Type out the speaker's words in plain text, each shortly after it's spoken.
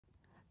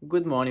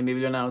Good morning,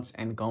 Biblionauts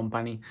and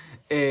company.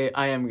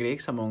 I am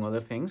Griggs, among other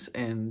things,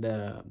 and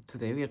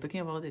today we are talking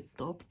about the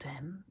top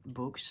 10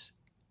 books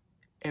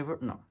ever,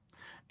 no,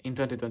 in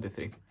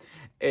 2023.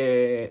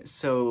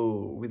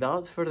 So,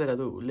 without further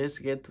ado, let's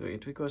get to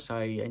it because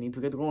I need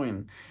to get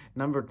going.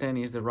 Number 10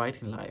 is The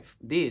Writing Life.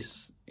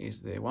 This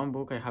is the one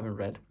book I haven't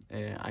read.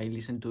 I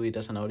listened to it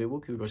as an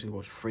audiobook because it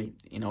was free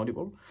in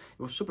Audible.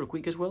 It was super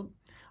quick as well.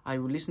 I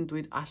would listen to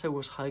it as I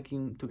was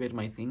hiking to get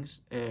my things.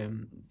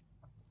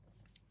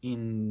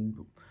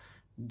 In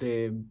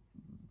the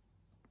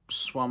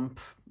swamp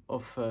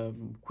of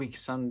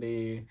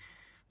quicksandy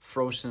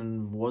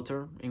frozen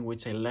water in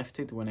which I left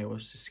it when I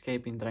was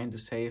escaping, trying to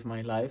save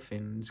my life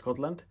in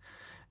Scotland.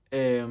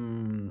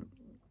 So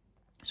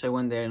I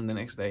went there the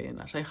next day, and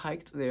as I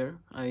hiked there,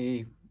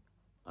 I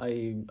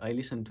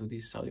listened to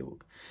this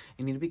audiobook,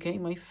 and it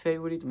became my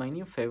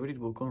new favorite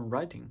book on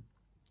writing.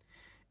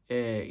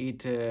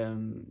 It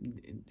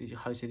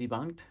how is it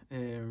debunked?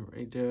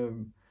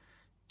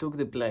 Took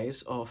the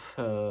place of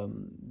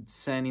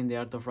Zen in the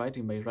Art of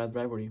Writing by Rad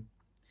Bradbury,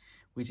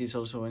 which is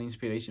also an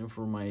inspiration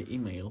for my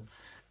email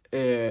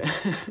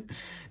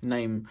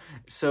name.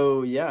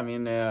 So yeah, I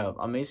mean,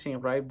 amazing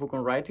book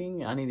on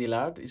writing. Annie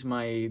Dillard is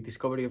my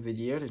discovery of the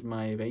year. Is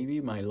my baby,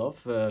 my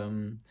love.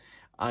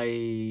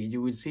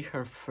 You will see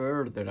her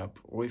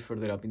way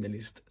further up in the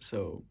list.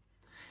 So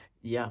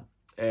yeah,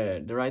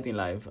 The Writing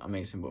Life,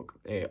 amazing book.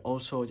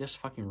 Also, just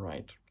fucking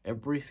write.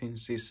 Everything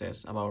she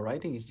says about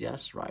writing is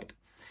just right.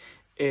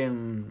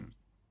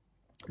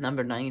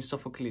 Number 9 is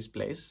Sophocles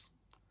Plays.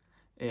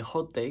 A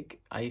hot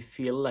take, I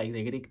feel like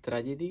the Greek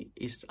tragedy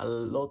is a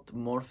lot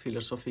more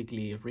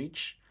philosophically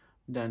rich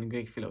than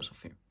Greek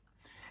philosophy.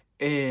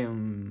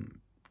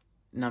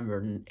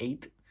 Number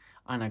 8,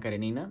 Anna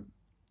Karenina.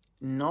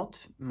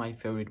 Not my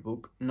favorite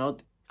book,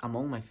 not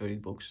among my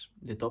favorite books.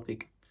 The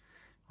topic,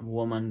 a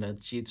woman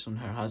that cheats on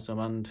her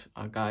husband,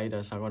 a guy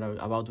that's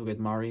about to get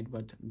married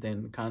but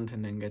then can't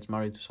and then gets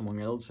married to someone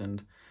else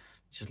and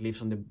just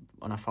lives on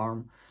a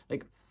farm.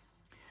 Like,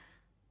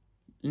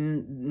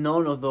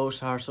 none of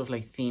those are sort of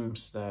like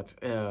themes that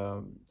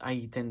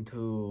I tend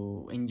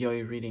to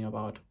enjoy reading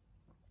about.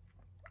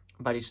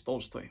 But it's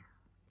Tolstoi,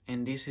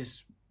 and this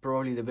is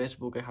probably the best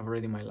book I have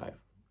read in my life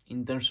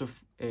in terms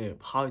of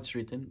how it's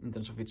written, in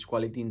terms of its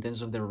quality, in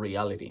terms of the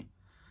reality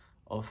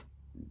of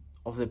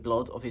the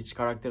plot, of its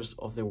characters,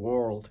 of the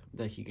world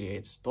that he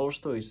creates.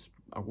 Tolstoy is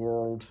a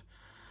world.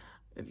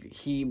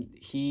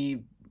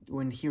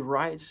 When he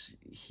writes,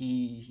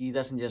 he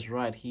doesn't just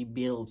write, he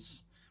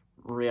builds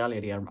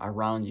reality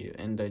around you,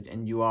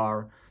 and you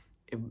are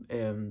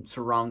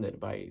surrounded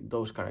by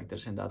those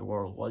characters in that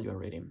world while you're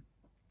reading.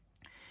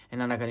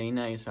 And Anna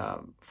Karenina is,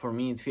 for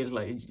me, it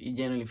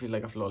genuinely feels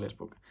like a flawless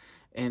book.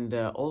 And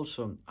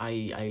also,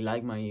 I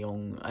like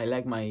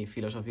my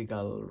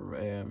philosophical,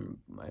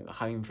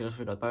 having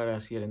philosophical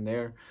paragraphs here and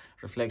there,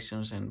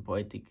 reflections and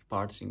poetic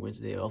parts in which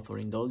the author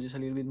indulges a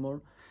little bit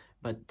more.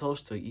 But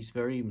Tolstoy is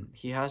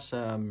he has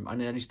an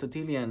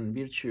Aristotelian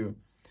virtue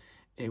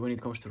when it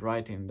comes to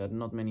writing that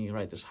not many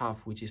writers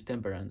have, which is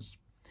temperance.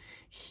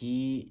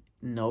 He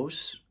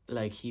knows,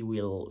 like, he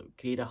will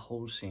create a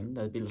whole scene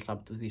that builds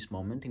up to this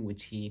moment in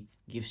which he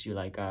gives you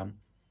like a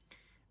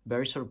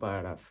very short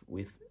paragraph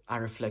with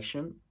a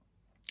reflection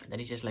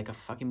that is just like a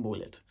fucking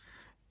bullet.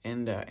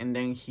 And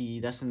then he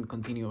doesn't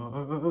continue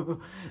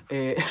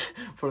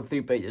for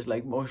 3 pages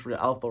like most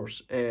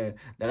authors that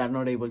are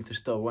not able to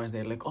stop once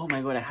they're like, oh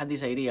my god, I had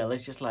this idea,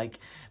 let's just like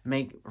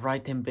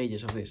write 10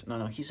 pages of this.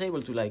 No, he's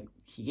able to, like,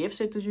 he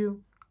gives it to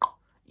you,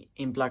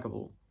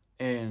 implacable,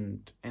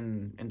 and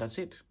that's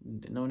it.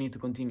 No need to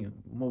continue,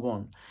 move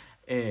on.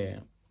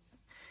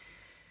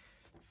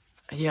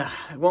 Yeah,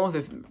 one of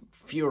the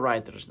few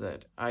writers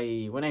that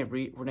when I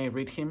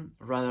read him,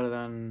 rather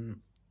than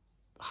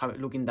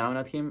looking down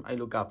at him, I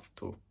look up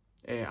to.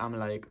 I'm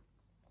like,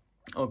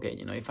 okay,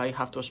 if I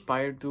have to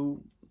aspire to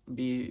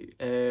be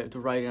to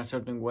write in a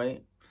certain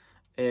way,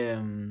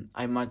 this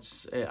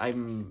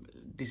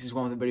is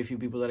one of the very few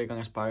people that I can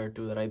aspire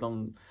to, that I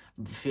don't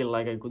feel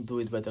like I could do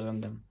it better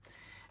than them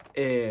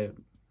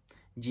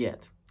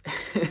yet.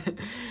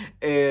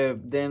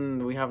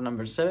 Then we have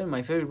number 7,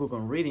 my favorite book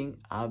on reading,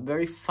 a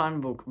very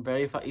fun book,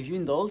 if you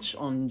indulge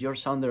on your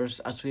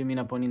Saunders A Swimming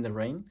Upon in the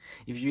Rain,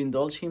 if you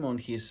indulge him on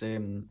his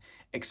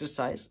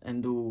exercise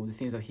and do the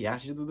things that he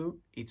asks you to do,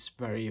 it's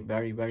very,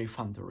 very, very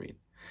fun to read.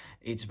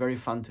 It's very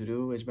fun to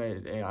do. It's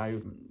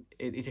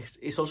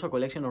it's also a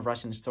collection of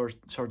Russian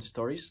short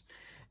stories,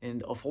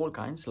 and of all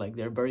kinds. Like,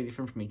 they're very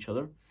different from each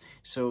other.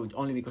 So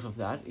only because of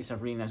that, it's a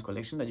really nice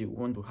collection that you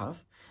want to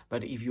have.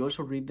 But if you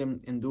also read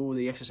them and do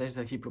the exercises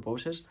that he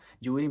proposes,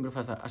 you will improve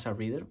as a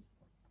reader.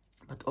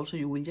 But also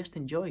you will just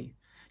enjoy.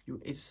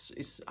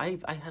 I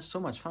had so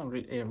much fun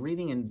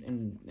reading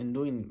and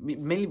doing,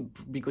 mainly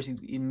because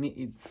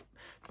it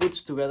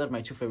puts together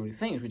my 2 favorite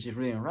things, which is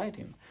reading and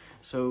writing.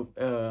 So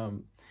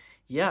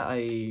yeah,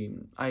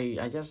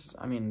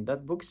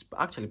 that book is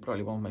actually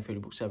probably one of my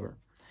favorite books ever.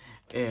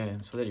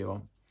 So there you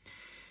go.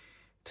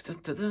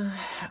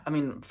 I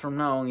mean, from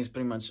now on, it's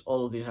pretty much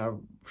all of these are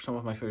some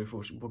of my favorite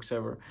books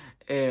ever.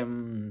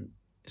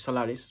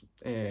 Solaris,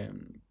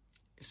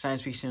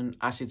 science fiction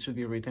as it should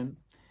be written,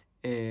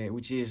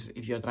 which is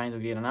if you're trying to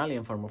create an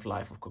alien form of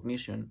life, of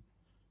cognition,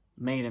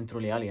 make them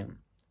truly alien.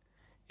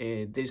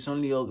 There's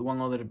only one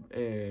other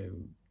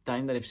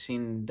time that I've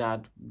seen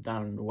that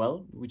done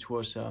well, which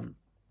was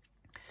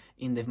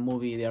in the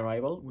movie The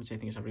Arrival, which I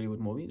think is a really good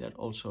movie that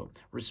also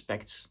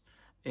respects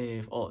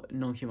all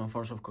non-human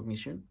forms of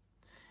cognition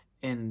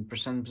and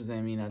presents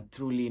them in a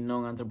truly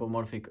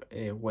non-anthropomorphic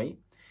way.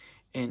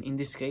 And in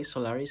this case,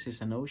 Solaris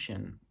is an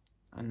ocean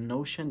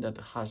that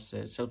has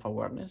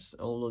self-awareness,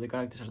 although the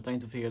characters are trying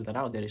to figure that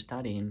out, they're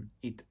studying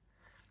it.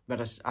 But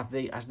as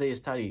they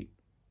study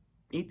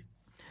it,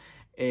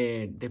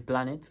 the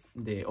planet,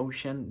 the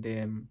ocean,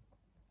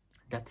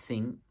 that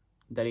thing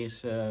that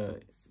is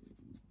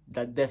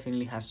that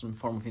definitely has some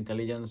form of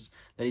intelligence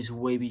that is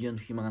way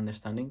beyond human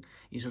understanding,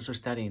 is also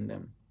studying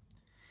them.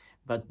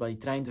 But by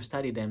trying to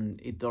study them,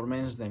 it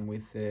torments them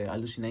with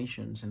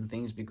hallucinations and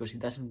things because it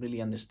doesn't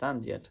really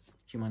understand yet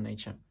human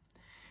nature.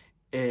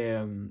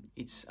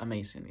 It's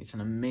amazing. It's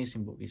an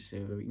amazing book. It's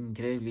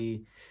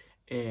incredibly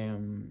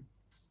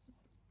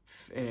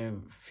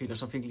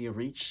philosophically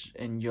rich,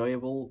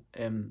 enjoyable.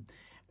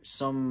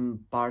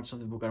 Some parts of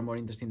the book are more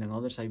interesting than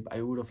others.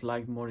 I would have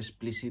liked more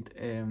explicit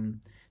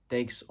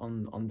takes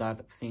on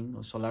that thing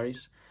of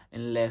Solaris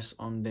and less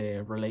on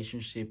the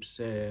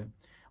relationships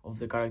of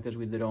the characters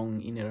with their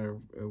own inner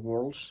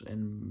worlds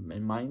and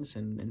minds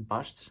and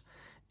pasts.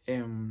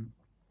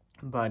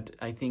 But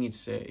I think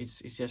it's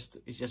just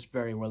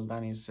very well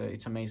done.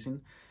 It's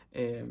amazing.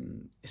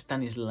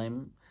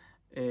 Stanislem,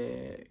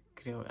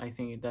 I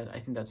think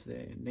that's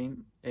the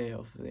name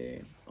of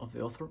the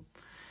author.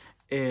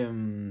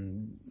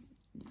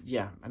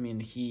 Yeah, I mean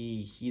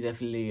he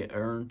definitely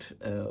earned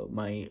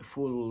my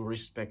full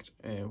respect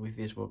with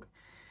this book.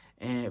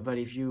 But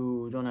if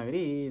you don't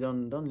agree,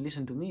 don't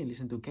listen to me.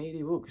 Listen to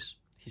Katie Books.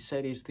 He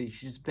said it's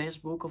his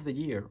best book of the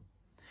year.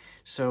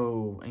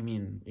 So I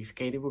mean, if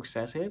Katie Books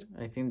says it,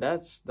 I think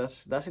that's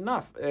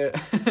enough.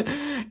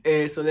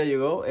 So there you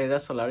go.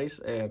 That's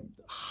Solaris.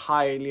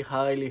 Highly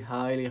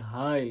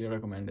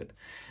recommended.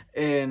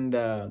 And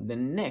the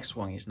next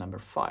one is number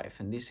 5,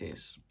 and this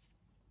is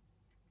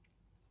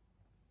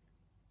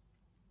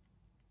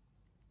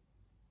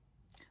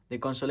The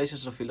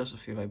Consolations of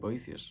Philosophy by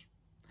Boethius.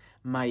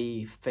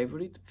 My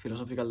favorite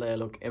philosophical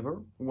dialogue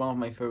ever,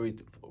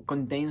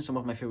 contains some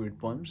of my favorite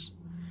poems,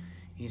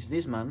 is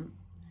this man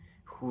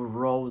who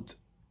wrote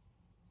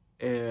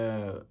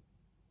a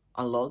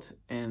lot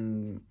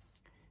and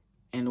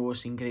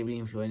was incredibly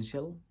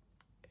influential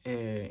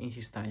in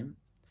his time,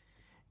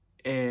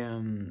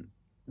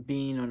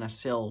 being on a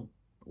cell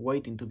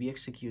waiting to be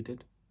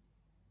executed.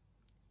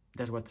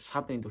 That's what's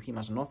happening to him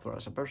as an author,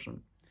 as a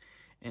person.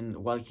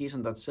 And while he's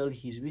in that cell,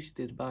 he's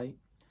visited by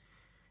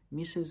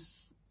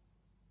Mrs.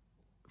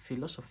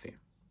 Philosophy,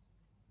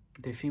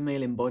 the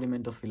female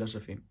embodiment of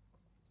philosophy.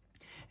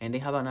 And they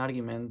have an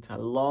argument, a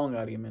long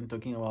argument,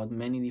 talking about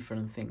many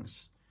different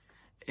things.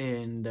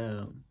 And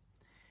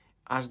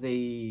as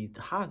they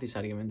have this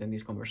argument and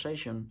this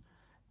conversation,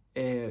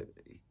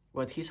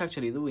 what he's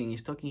actually doing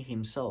is talking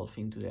himself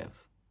into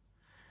death.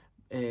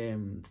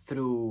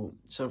 Through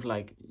sort of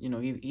like,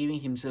 giving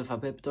himself a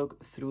pep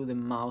talk through the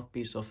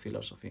mouthpiece of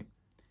philosophy.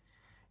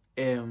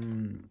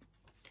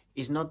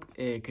 It's not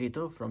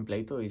Crito from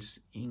Plato. Is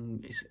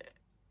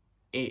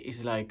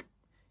like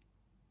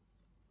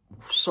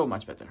so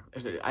much better.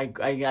 I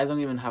don't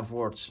even have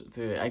words.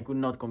 I could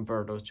not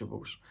compare those two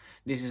books.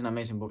 This is an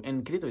amazing book,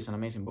 and Crito is an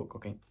amazing book.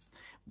 Okay,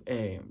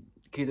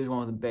 Crito is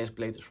one of the best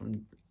Platos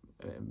from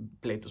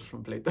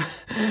Plato.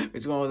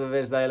 It's one of the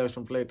best dialogues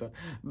from Plato.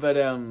 But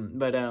I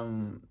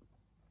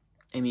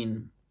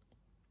mean,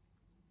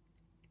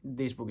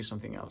 this book is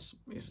something else.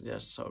 It's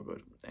just so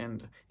good,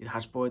 and it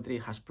has poetry,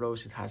 it has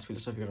prose, it has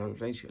philosophical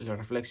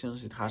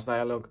reflections, it has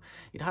dialogue,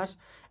 it has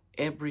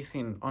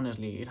everything.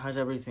 Honestly, it has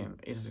everything.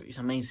 It's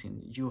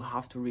amazing. You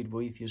have to read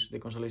Boethius, The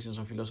Consolations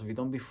of Philosophy.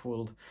 Don't be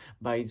fooled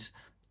by its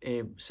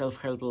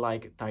self-help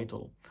like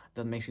title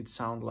that makes it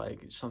sound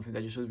like something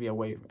that you should be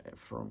away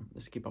from,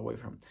 skip away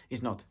from.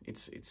 It's not.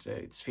 It's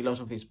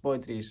philosophy, it's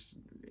poetry, it's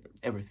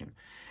everything.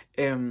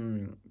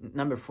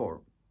 Number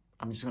 4,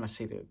 I'm just gonna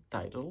say the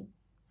title.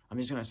 I'm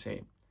just gonna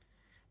say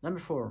number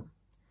 4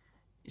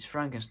 is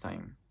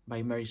Frankenstein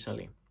by Mary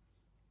Shelley.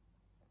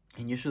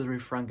 And you should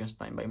read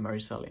Frankenstein by Mary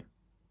Shelley.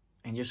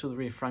 And you should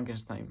read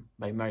Frankenstein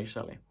by Mary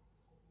Shelley.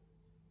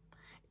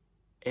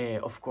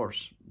 Of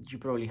course, you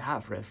probably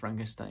have read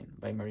Frankenstein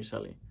by Mary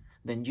Shelley.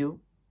 Then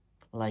you,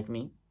 like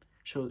me,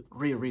 should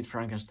reread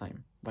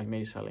Frankenstein by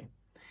Mary Shelley.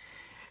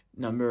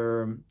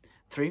 Number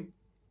 3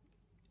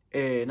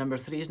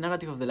 is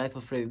Narrative of the Life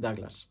of Frederick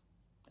Douglass.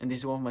 And this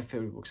is one of my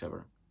favorite books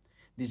ever.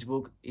 This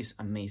book is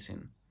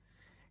amazing.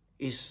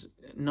 It's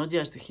not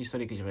just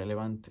historically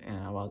relevant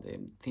about the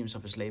themes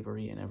of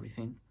slavery and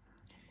everything,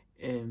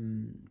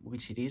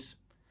 which it is,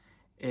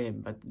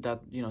 but that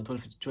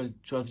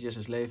 12 years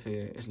a slave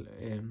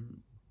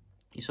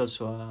is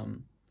also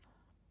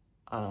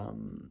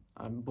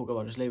a book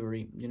about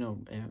slavery, you know,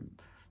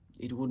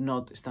 it would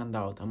not stand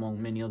out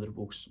among many other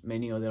books,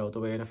 many other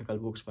autobiographical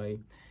books by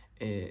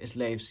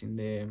slaves in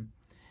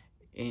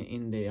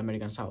the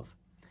American South.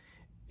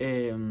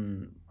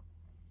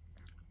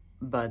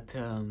 But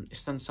it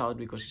stands out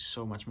because it's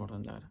so much more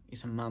than that.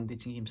 It's a man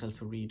teaching himself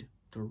to read,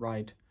 to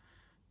write,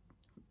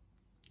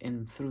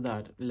 and through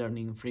that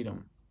learning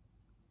freedom.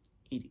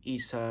 It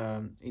is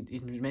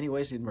in many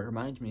ways it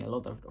reminds me a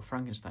lot of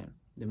Frankenstein,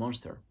 the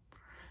monster,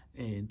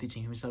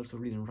 teaching himself to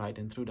read and write,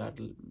 and through that,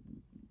 in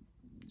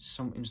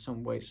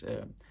some ways,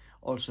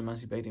 also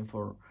emancipating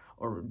for,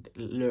 or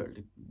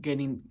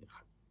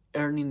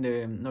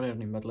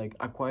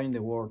acquiring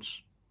the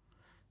words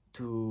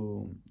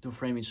to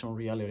frame its own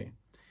reality.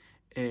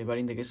 But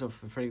in the case of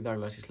Frederick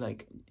Douglass, it's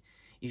like,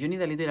 if you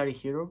need a literary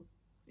hero,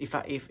 if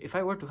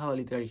I were to have a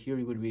literary hero,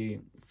 it would be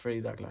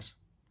Frederick Douglass.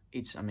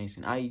 It's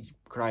amazing. I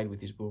cried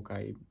with this book.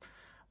 I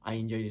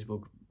enjoyed this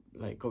book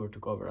like cover to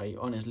cover. I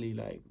honestly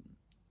like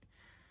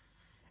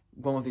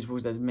one of these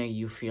books that make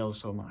you feel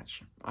so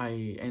much.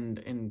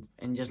 And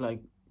just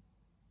like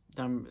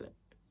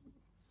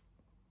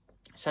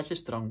such a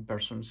strong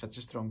person, such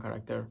a strong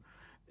character,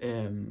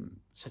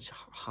 such a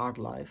hard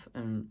life,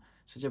 and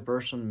such a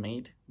person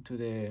made to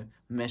the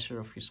measure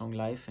of his own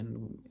life,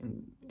 and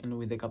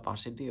with the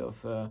capacity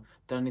of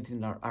turning it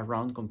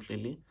around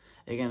completely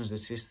against the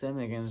system,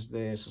 against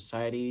the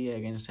society,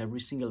 against every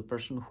single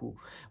person who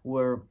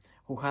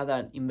had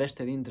an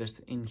invested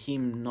interest in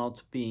him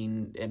not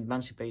being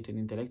emancipated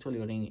intellectually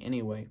or in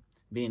any way.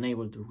 Being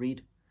able to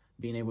read,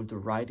 being able to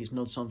write is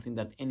not something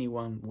that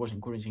anyone was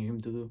encouraging him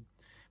to do.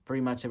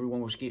 Pretty much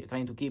everyone was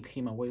trying to keep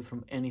him away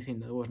from anything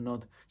that was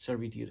not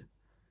servitude.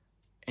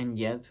 And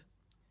yet,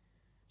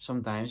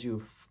 sometimes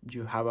you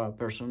have a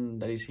person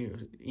that is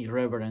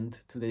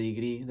irreverent to the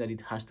degree that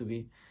it has to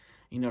be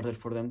in order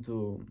for them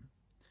to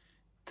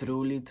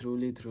truly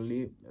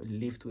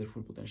live to their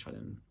full potential.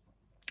 And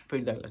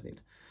Frederick Douglass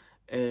did.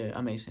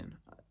 Amazing.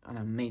 An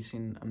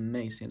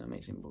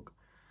amazing book.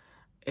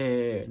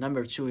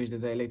 Number 2 is The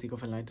Dialectic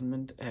of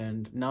Enlightenment,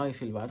 and now I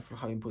feel bad for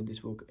having put this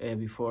book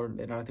before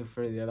The Narrative of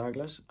Frederick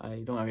Douglass.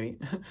 I don't agree.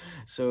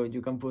 So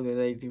you can put The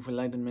Dialectic of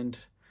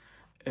Enlightenment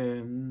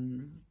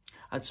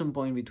at some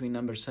point between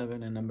number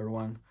 7 and number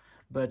 1,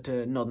 but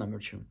not number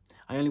 2.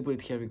 I only put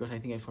it here because I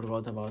think I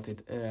forgot about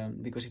it,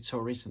 because it's so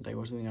recent. I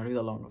was doing a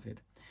read-along of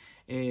it.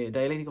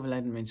 Dialectic of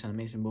Enlightenment is an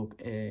amazing book.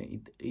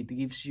 It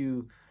gives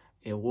you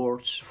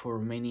words for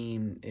many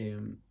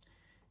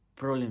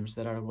problems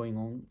that are going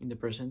on in the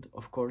present.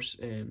 Of course,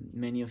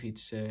 many of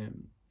its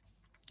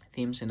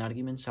themes and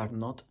arguments are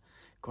not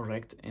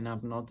correct and are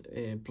not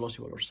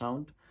plausible or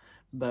sound,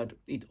 but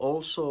it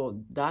also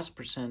does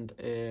present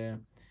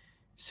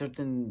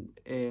certain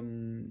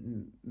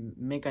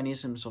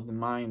mechanisms of the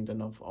mind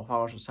and of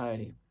our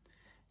society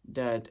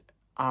that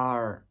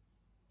are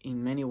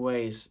in many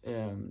ways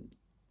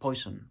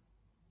poison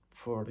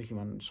for the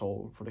human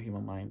soul, for the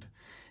human mind.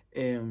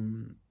 It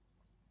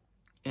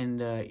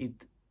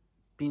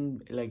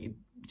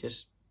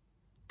just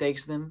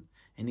takes them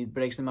and it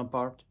breaks them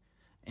apart,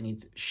 and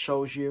it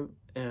shows you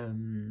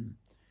in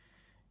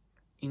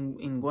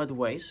what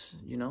ways,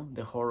 you know,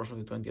 the horrors of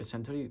the 20th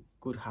century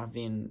could have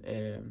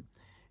been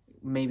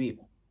maybe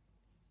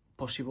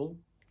possible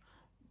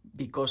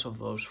because of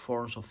those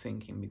forms of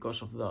thinking,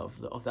 because of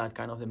that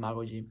kind of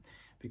demagogy,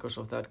 because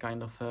of that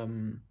kind of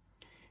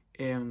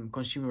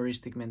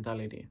consumeristic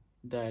mentality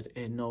that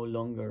no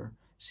longer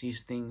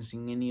sees things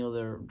in any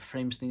other,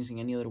 frames things in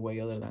any other way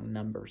other than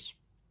numbers.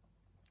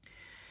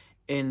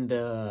 And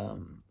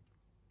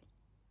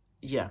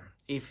yeah,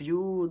 if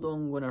you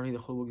don't want to read the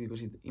whole book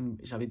because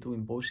it's a bit too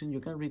imposing, you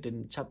can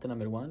read chapter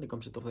number 1, the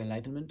concept of the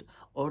Enlightenment,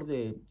 or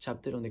the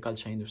chapter on the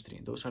culture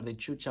industry. Those are the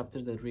 2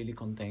 chapters that really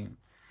contain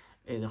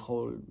the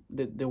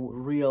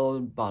real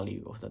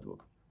value of that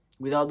book.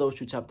 Without those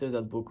 2 chapters,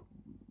 that book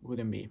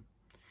wouldn't be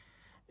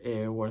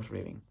worth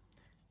reading.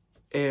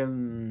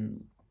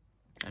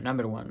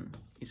 Number 1,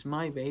 it's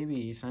my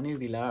baby, it's Annie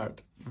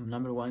Dillard.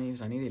 Number 1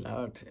 is Annie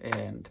Dillard,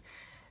 and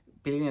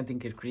Pilgrim at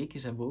Tinker Creek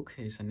is a book.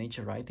 It's a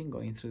nature writing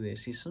going through the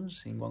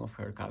seasons in one of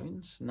her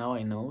cabins. Now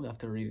I know,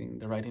 after reading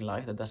The Writing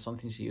Life, that that's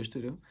something she used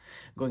to do,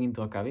 going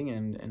into a cabin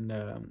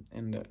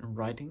and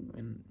writing,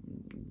 and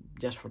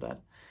just for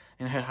that.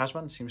 And her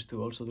husband seems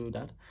to also do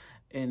that.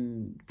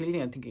 And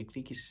Pilgrim at Tinker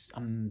Creek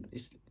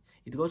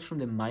it goes from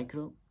the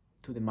micro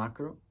to the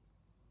macro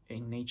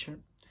in nature.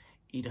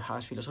 It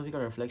has philosophical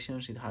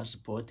reflections. It has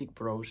poetic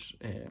prose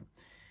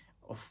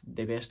of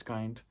the best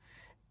kind.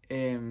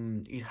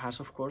 It has,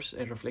 of course,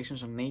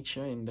 reflections on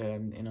nature and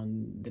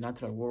on the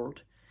natural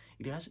world.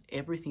 It has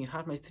everything. It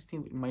has my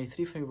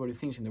 3 favorite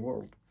things in the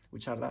world,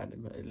 which are that: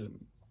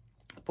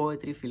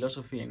 poetry,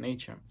 philosophy, and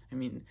nature. I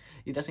mean,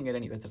 it doesn't get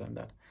any better than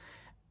that.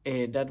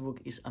 That book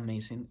is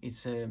amazing.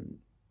 It's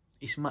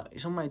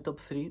on my top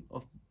 3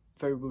 of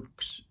favorite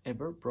books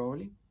ever,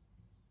 probably.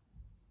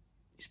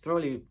 It's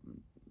probably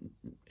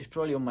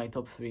on my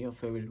top 3 of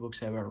favorite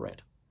books ever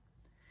read.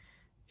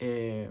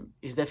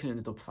 It's definitely in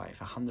the top 5,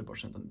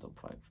 100% on the top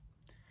 5.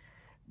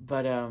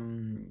 But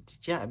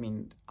yeah, I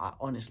mean,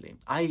 honestly,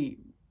 I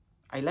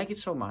like it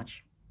so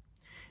much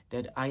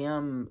that I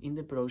am in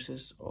the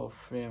process of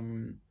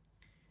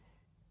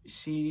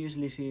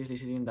seriously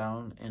sitting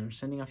down and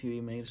sending a few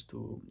emails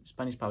to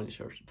Spanish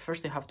publishers.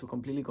 First, they have to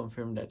completely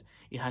confirm that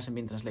it hasn't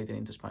been translated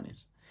into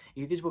Spanish.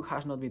 If this book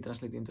has not been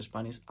translated into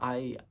Spanish,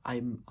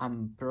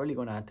 I'm probably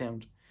gonna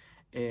attempt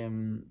a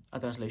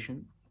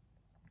translation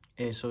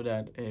so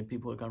that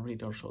people can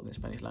read also the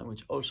Spanish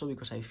language. Also,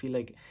 because I feel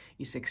like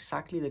it's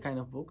exactly the kind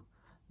of book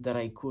that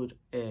I could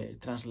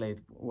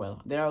translate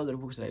well. There are other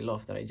books that I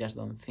love that I just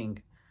don't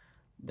think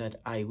that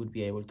I would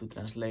be able to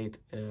translate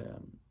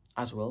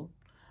as well.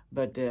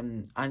 But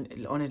and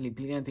honestly,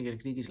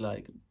 Dialectic is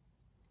like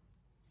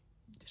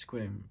just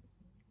couldn't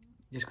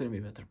be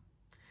better.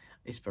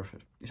 It's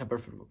perfect. It's a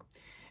perfect book.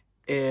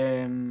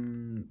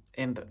 And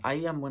I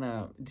am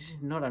gonna. This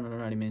is not an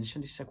honorary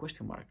mention. This is a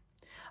question mark.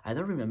 I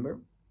don't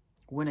remember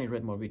when I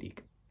read Moby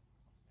Dick.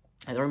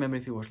 I don't remember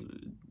if it was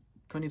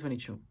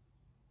 2022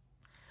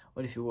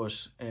 or if it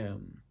was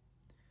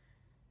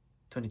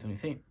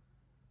 2023,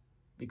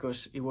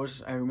 because it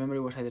was. I remember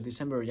it was either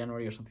December or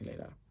January or something like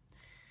that.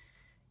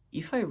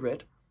 If I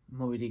read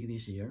Moby Dick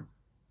this year,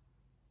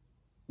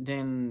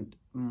 then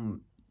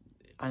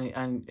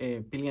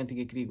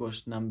Dialectic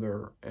was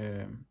number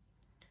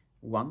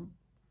 1,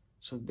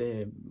 so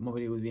the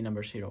Moby Dick would be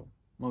number 0.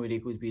 Moby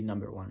Dick would be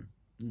number 1.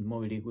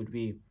 Moby Dick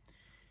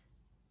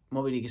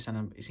is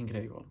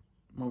incredible.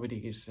 Moby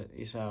Dick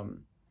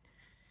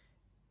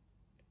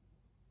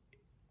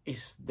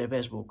is the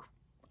best book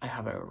I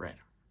have ever read.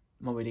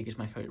 Moby Dick is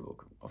my favorite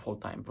book of all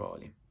time,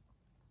 probably.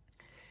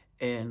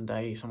 And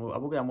a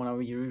book that I'm gonna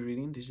be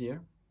rereading this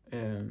year,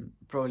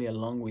 probably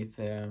along with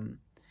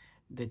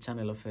the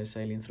channel of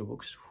Sailing Through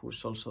Books,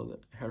 who's also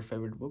her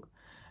favorite book.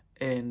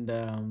 And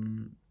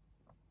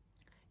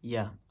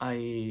yeah,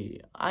 I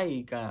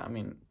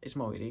mean, it's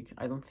Moby Dick.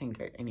 I don't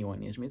think anyone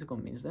needs me to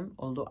convince them,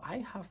 although I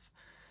have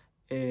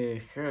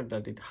heard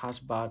that it has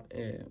bad,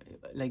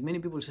 like many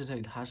people say that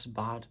it has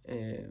bad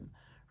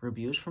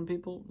reviews from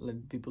people.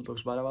 Like people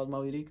talks bad about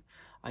Moby Dick.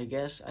 I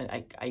guess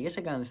I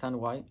can understand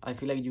why. I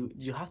feel like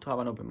you have to have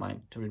an open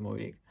mind to read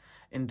Moby Dick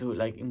and to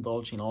like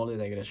indulge in all the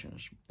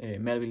digressions.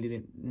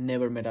 Melville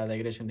never made a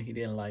digression he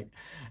didn't like,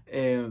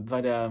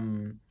 but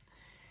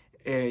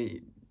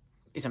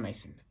it's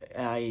amazing.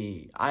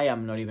 I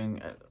am not even.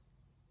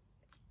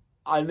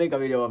 I'll make a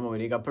video about Moby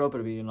Dick, a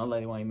proper video, not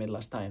like the one I made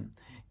last time,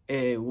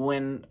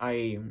 when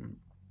I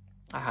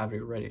have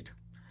reread it.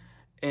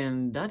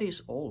 And that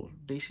is all.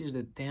 This is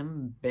the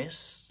 10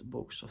 best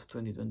books of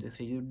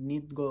 2023. You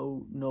need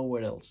go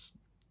nowhere else.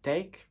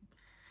 Take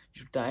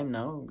your time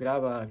now.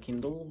 Grab a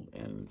Kindle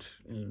and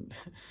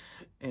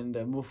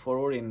move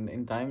forward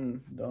in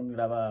time. Don't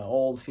grab an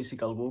old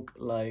physical book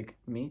like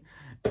me.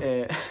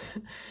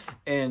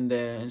 And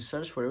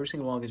search for every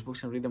single one of these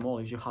books and read them all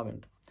if you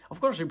haven't. Of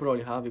course, you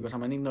probably have, because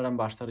I'm an ignorant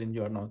bastard and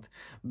you are not.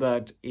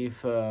 But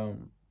if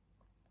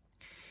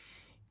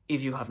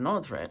you have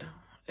not read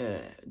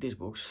these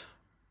books,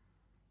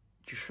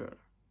 you should,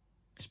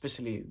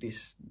 especially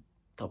this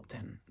top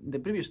 10. The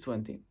previous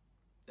 20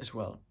 as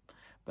well,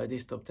 but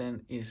this top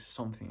 10 is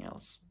something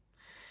else.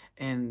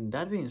 And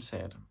that being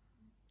said,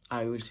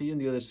 I will see you on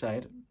the other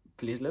side.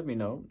 Please let me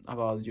know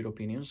about your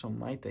opinions on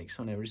my takes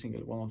on every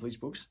single one of these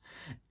books.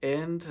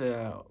 And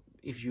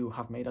if you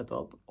have made a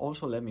top,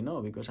 also let me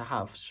know, because I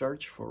have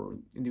searched for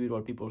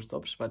individual people's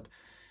tops, but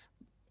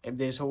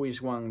there's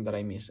always one that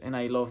I miss. And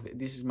I love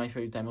this is my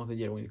favorite time of the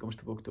year when it comes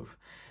to booktube.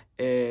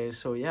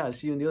 So yeah, I'll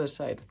see you on the other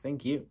side.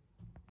 Thank you.